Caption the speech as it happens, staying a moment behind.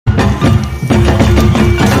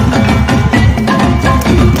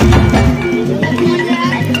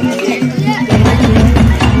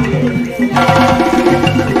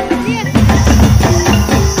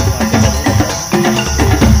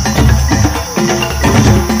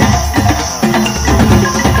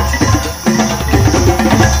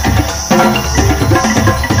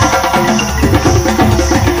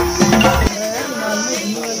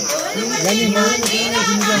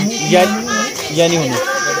या नहीं होना।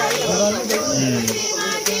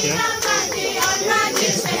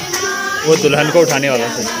 वो दुल्हन को उठाने वाला है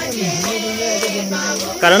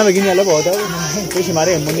कारण बगिनी वाला बहुत है, कुछ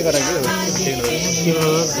हमारे हम नहीं करेंगे।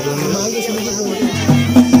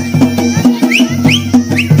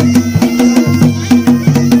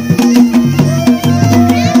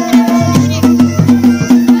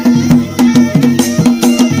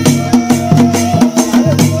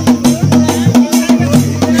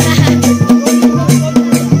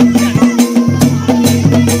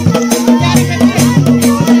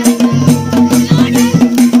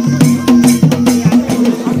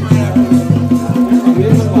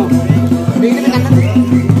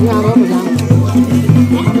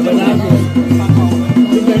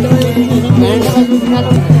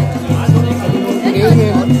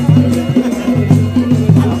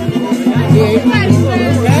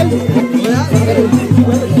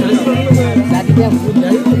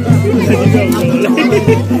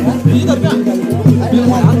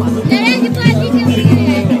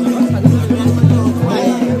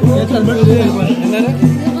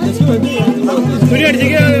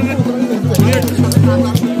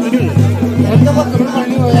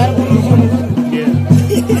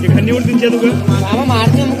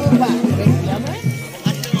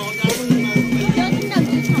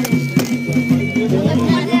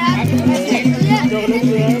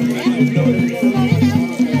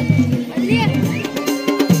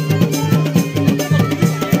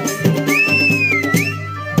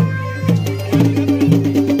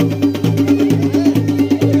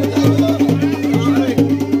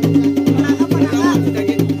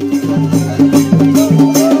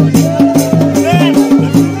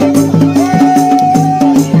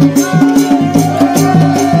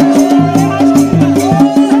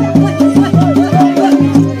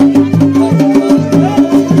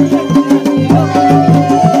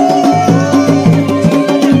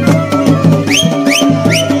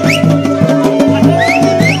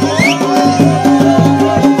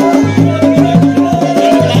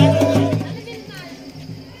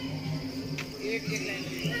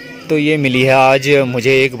 तो ये मिली है आज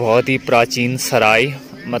मुझे एक बहुत ही प्राचीन सराय।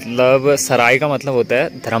 मतलब सराय का मतलब होता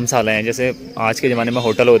है धर्मशाला है, जैसे आज के ज़माने में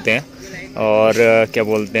होटल होते हैं और क्या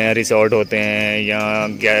बोलते हैं रिसोर्ट होते हैं या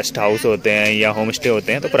गेस्ट हाउस होते हैं या होम स्टे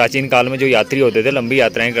होते हैं। तो प्राचीन काल में जो यात्री होते थे, लंबी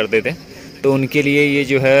यात्राएं करते थे, तो उनके लिए ये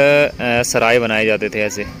जो है सराय बनाए जाते थे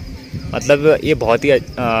ऐसे। मतलब ये बहुत ही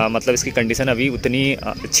मतलब इसकी कंडीशन अभी उतनी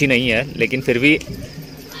अच्छी नहीं है, लेकिन फिर भी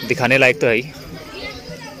दिखाने लायक तो है ही।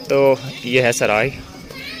 तो ये है सराय।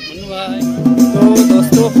 तो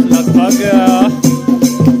दोस्तों लगभग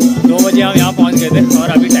 2 बजे हम यहाँ पहुँच गए थे और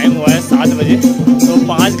अभी टाइम हुआ है 7 बजे। तो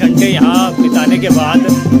 5 घंटे यहाँ बिताने के बाद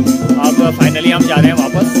अब फाइनली हम जा रहे हैं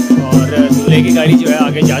वापस। और दूल्हे की गाड़ी जो है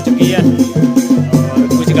आगे जा चुकी है और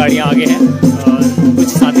कुछ गाड़ियाँ आगे हैं और कुछ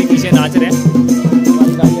साथी पीछे नाच रहे हैं।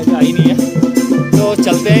 हमारी गाड़ी अभी आई नहीं है, तो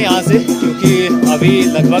चलते हैं यहाँ से, क्योंकि अभी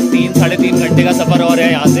लगभग 3 साढ़े 3 घंटे का सफ़र और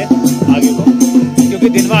है यहाँ से आगे को। क्योंकि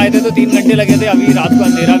दिन में आए थे तो 3 घंटे लगे थे, अभी रात को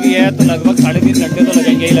अंधेरा भी है तो लगभग 3.5 घंटे तो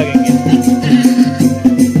लगेंगे ही लगेंगे।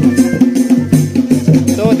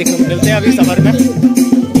 तो मिलते हैं अभी सफ़र में।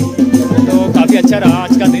 तो काफ़ी अच्छा रहा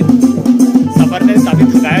आज का दिन। सफ़र ने काफ़ी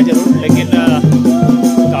थकाया ज़रूर, लेकिन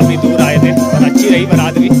काफ़ी दूर आए थे और अच्छी रही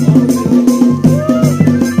बारात भी।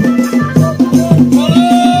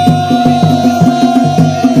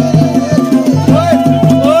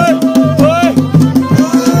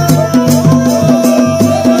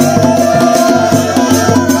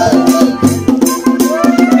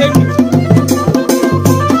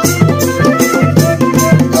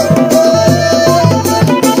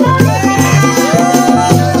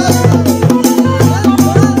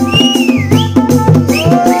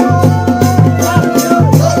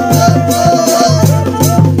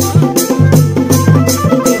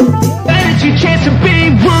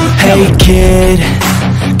 Hey kid,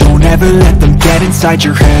 don't ever let them get inside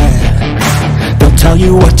your head. They'll tell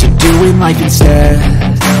you what to do in life instead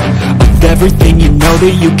of everything you know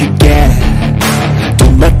that you could get.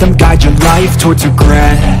 Don't let them guide your life towards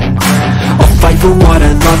regret. I'll fight for what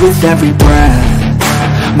I love with every breath.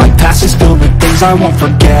 My past is filled with things I won't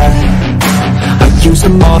forget. I use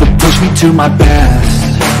them all to push me to my best.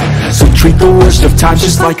 So treat the worst of times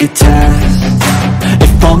just like a test.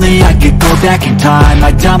 If only I could go back in time,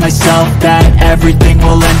 I'd tell myself that everything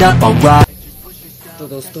will end up alright. तो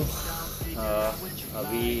दोस्तों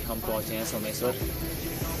अभी हम पहुँचे हैं सोमेश्वर।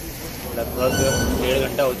 लगभग 1.5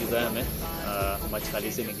 घंटा हो चुका है हमें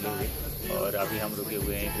मच्छखाली से निकले हुए और अभी हम रुके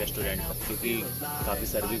हुए हैं एक रेस्टोरेंट पर, क्योंकि काफ़ी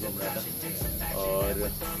सर भी घूम रहा था और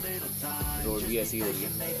रोड भी ऐसी हो रही है,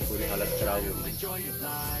 पूरी हालत ख़राब हो रही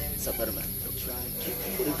है सफ़र में।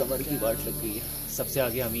 पूरी कमर की वाट लग गई है। सबसे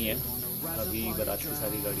आगे हम ही हैं। अभी बारात की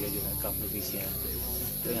सारी गाड़ियाँ जो हैं काफ़ी पीछे हैं।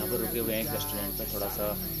 तो यहाँ पर रुके हुए हैं एक रेस्टोरेंट पर थोड़ा सा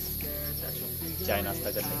चाय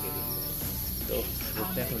नाश्ता करने के लिए। तो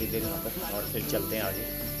रुकते हैं थोड़ी देर यहाँ पर और फिर चलते हैं आगे।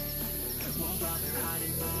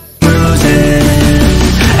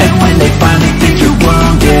 And when they finally think you're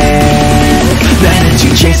wounded, then it's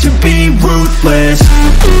your chance to be